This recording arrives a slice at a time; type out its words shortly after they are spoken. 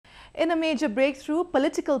In a major breakthrough,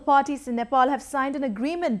 political parties in Nepal have signed an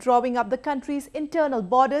agreement drawing up the country's internal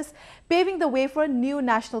borders, paving the way for a new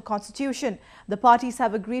national constitution. The parties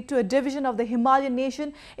have agreed to a division of the Himalayan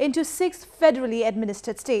nation into 6 federally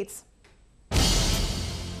administered states.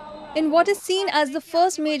 In what is seen as the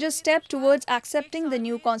first major step towards accepting the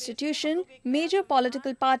new constitution, major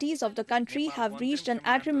political parties of the country have reached an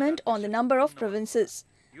agreement on the number of provinces.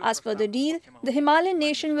 As per the deal, the Himalayan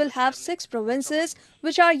nation will have 6 provinces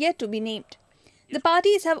which are yet to be named. The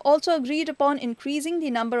parties have also agreed upon increasing the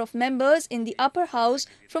number of members in the upper house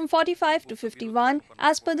from 45 to 51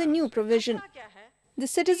 as per the new provision. The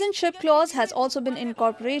citizenship clause has also been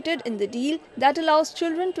incorporated in the deal that allows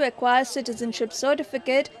children to acquire citizenship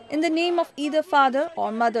certificate in the name of either father or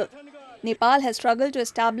mother. Nepal has struggled to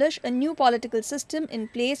establish a new political system in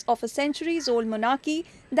place of a centuries-old monarchy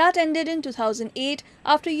that ended in 2008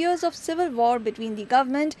 after years of civil war between the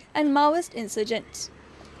government and Maoist insurgents.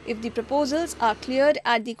 If the proposals are cleared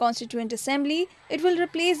at the Constituent Assembly, it will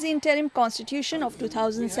replace the interim constitution of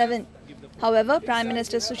 2007. However, Prime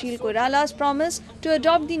Minister Sushil Koirala's promise to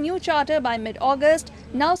adopt the new charter by mid-August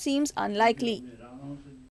now seems unlikely.